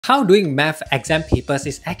How doing math exam papers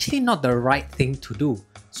is actually not the right thing to do.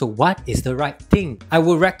 So what is the right thing? I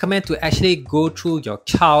would recommend to actually go through your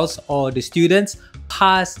child's or the students'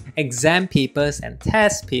 past exam papers and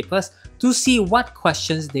test papers to see what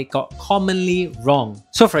questions they got commonly wrong.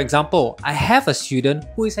 So for example, I have a student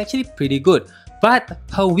who is actually pretty good, but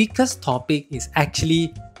her weakest topic is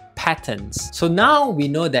actually patterns. So now we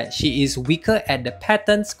know that she is weaker at the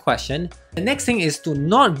patterns question. The next thing is to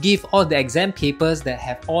not give all the exam papers that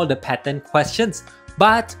have all the pattern questions,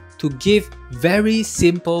 but to give very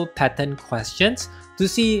simple pattern questions to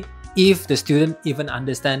see if the student even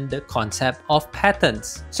understand the concept of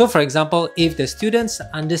patterns. So for example, if the students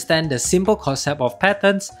understand the simple concept of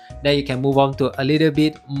patterns, then you can move on to a little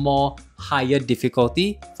bit more higher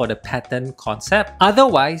difficulty for the pattern concept.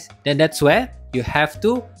 Otherwise, then that's where you have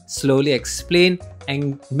to slowly explain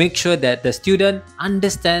and make sure that the student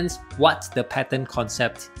understands what the pattern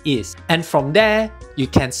concept is. And from there, you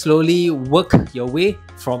can slowly work your way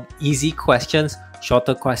from easy questions,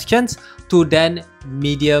 shorter questions, to then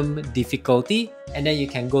medium difficulty, and then you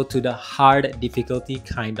can go to the hard difficulty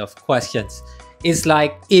kind of questions. It's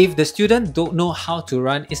like if the student don't know how to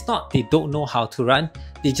run, it's not they don't know how to run,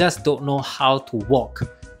 they just don't know how to walk.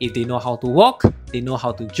 If they know how to walk, they know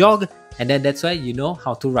how to jog, and then that's why you know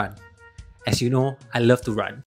how to run. As you know, I love to run.